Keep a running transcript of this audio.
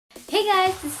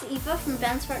guys, this is Eva from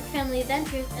Ben's Spark Family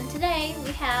Adventures, and today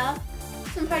we have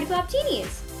some Party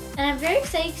PopTeenies. And I'm very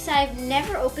excited because I've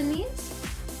never opened these.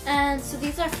 And so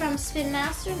these are from Spin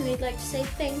Master, and we'd like to say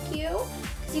thank you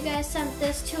because you guys sent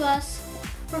this to us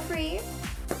for free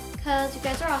because you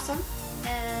guys are awesome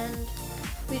and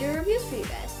we do reviews for you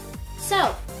guys.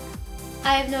 So,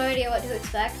 I have no idea what to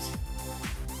expect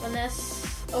when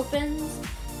this opens.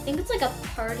 I think it's like a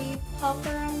party popper,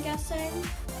 I'm guessing.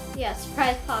 Yeah,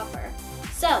 surprise popper.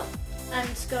 So, I'm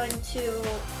just going to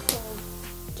pull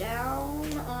down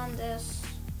on this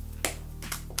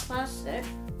plastic.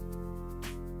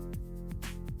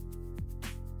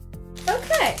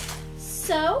 Okay,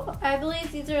 so I believe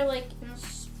these are like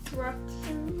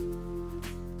instructions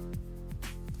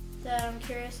that I'm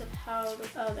curious of how to,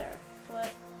 oh there.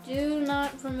 What? Do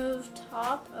not remove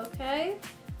top, okay.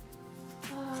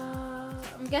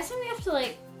 I'm guessing we have to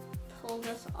like pull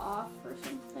this off or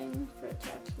something for it to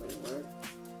actually work.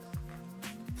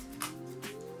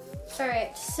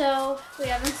 Alright, so we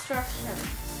have instructions.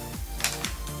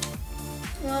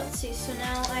 Well, let's see, so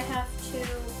now I have to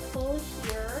pull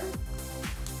here.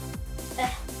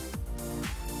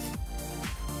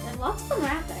 And lots of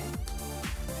unwrapping.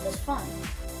 This is fun.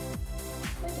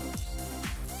 Quite interesting.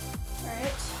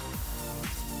 Alright.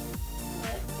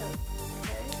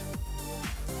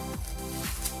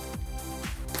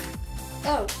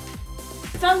 Oh,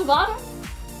 found the bottom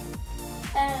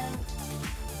and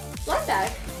blind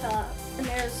bag, and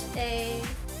there's a,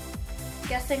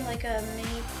 guessing like a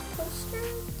mini poster.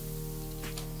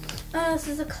 Oh, this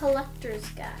is a collector's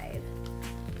guide.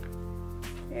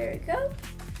 There we go.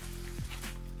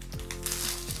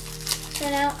 So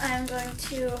now I'm going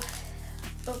to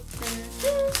open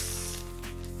this.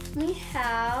 We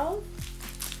have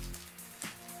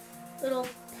little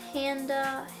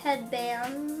panda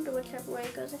headband, whichever way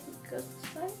it goes. I think it goes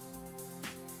this way.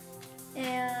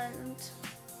 And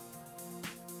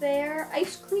their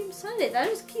ice cream sundae. That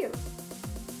is cute.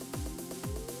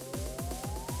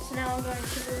 So now I'm going to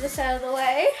move this out of the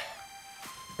way.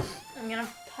 I'm gonna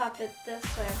pop it this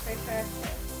way. I'm pretty sure.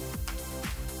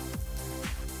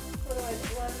 What do I do?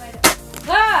 What am I doing?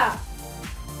 Ah!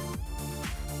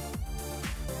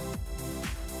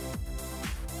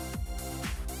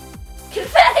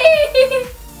 Confetti!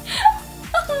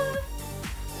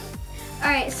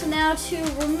 Alright, so now to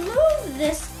remove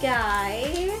this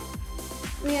guy,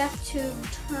 we have to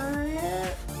turn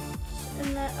it,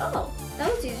 and then, oh, that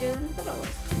was easier than I thought it was.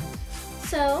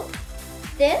 So,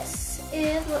 this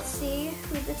is, let's see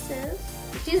who this is.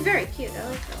 She's very cute, I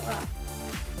like her a lot.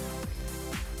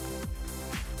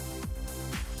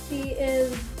 She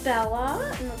is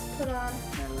Bella, and let's put on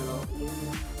her little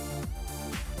earring.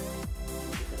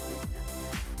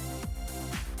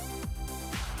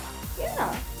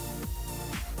 Yeah,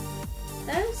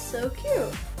 that is so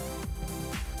cute.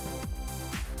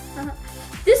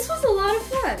 This was a lot of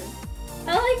fun.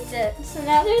 I liked it. So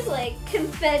now there's like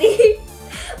confetti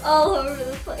all over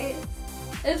the place.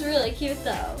 It's really cute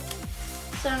though.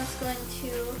 So I'm just going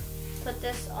to put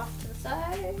this off to the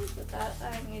side. With that,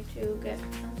 I need to get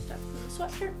unstuck from the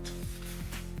sweatshirt.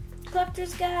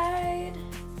 Collector's guide,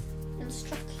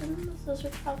 instructions. Those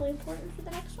are probably important for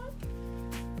the next one.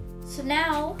 So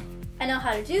now I know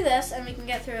how to do this, and we can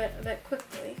get through it a bit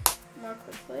quickly, more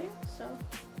quickly. So,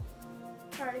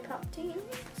 Party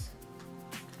PopTeenies.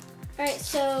 All right,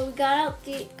 so we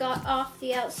got off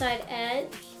the outside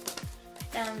edge.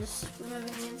 Now I'm just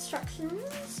removing the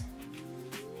instructions.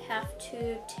 Have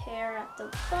to tear at the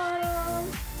bottom.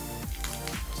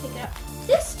 Take it out.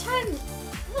 This time,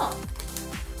 no.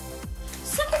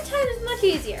 Second time is much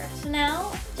easier. So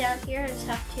now down here, I just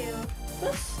have to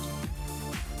twist.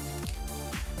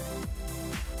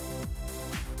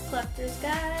 Collector's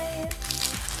guide.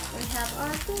 We have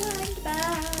our blind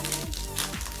bag.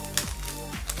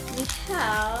 We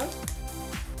have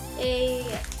a, I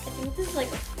think this is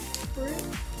like a fruit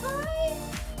pie.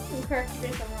 You can correct me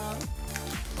if I'm wrong.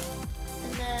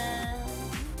 And then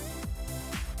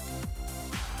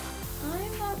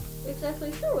I'm not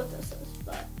exactly sure what this is,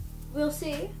 but we'll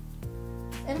see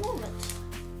in a moment.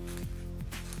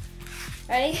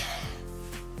 Ready?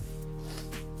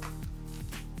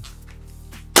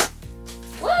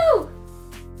 Woo!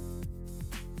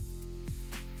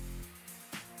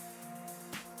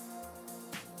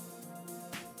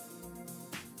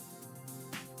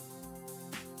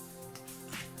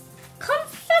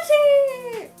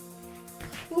 Confetti!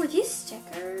 Ooh, are these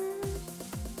stickers?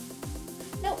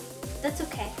 No, that's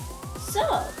okay.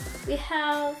 So, we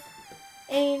have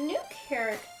a new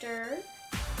character.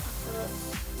 So let's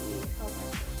see how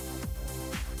much.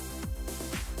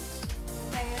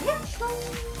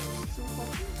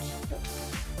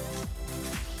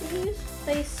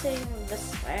 facing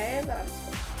this way, but I'm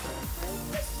supposed to turn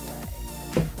this way.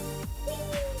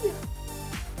 Whee!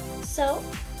 So,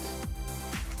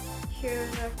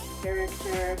 here's our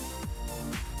character.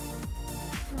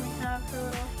 And we have her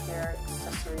little hair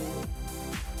accessory.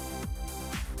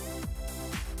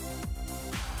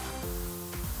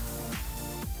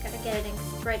 Gotta get it in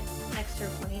 'cause it's right next to her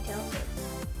ponytail, so it's...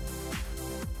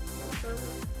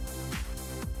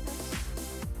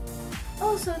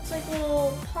 Oh, so it's like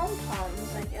little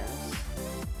pom-poms, I guess.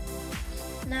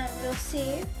 Now we'll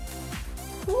see,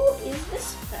 who is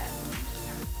this friend?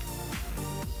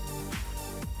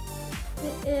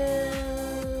 It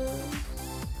is...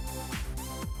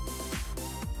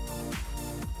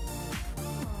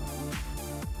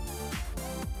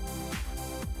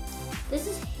 This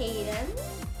is Hayden.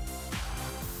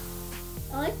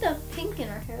 I like the pink in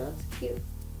her hair, looks cute.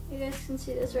 You guys can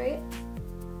see this, right?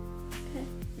 Okay,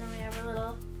 then we have our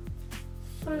little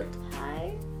fruit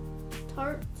pie,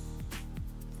 tart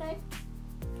thing.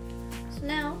 So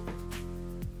now,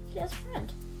 she has a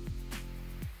friend.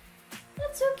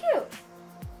 That's so cute.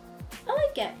 I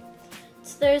like it.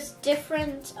 So there's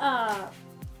different,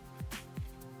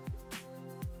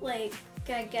 like,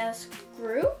 I guess,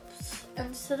 groups.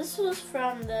 And so this was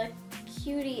from the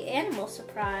Cutie Animal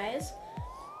Surprise.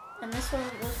 And this one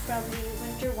was from the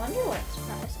Winter Wonderland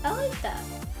Surprise. I like that.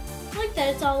 I like that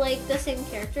it's all like the same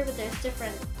character, but there's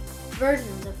different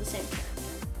versions of the same character.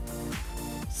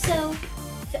 So,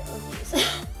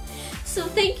 so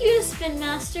thank you to Spin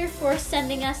Master for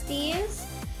sending us these.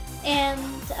 And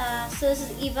so this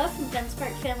is Eva from Ben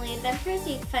Spark Family Adventures.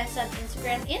 You can find us on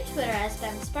Instagram and Twitter as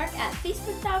Ben Spark, at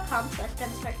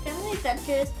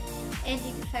facebook.com/BenSparkFamilyAdventures. And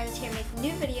you can find us here making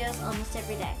new videos almost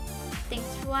every day.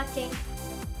 Thanks for watching.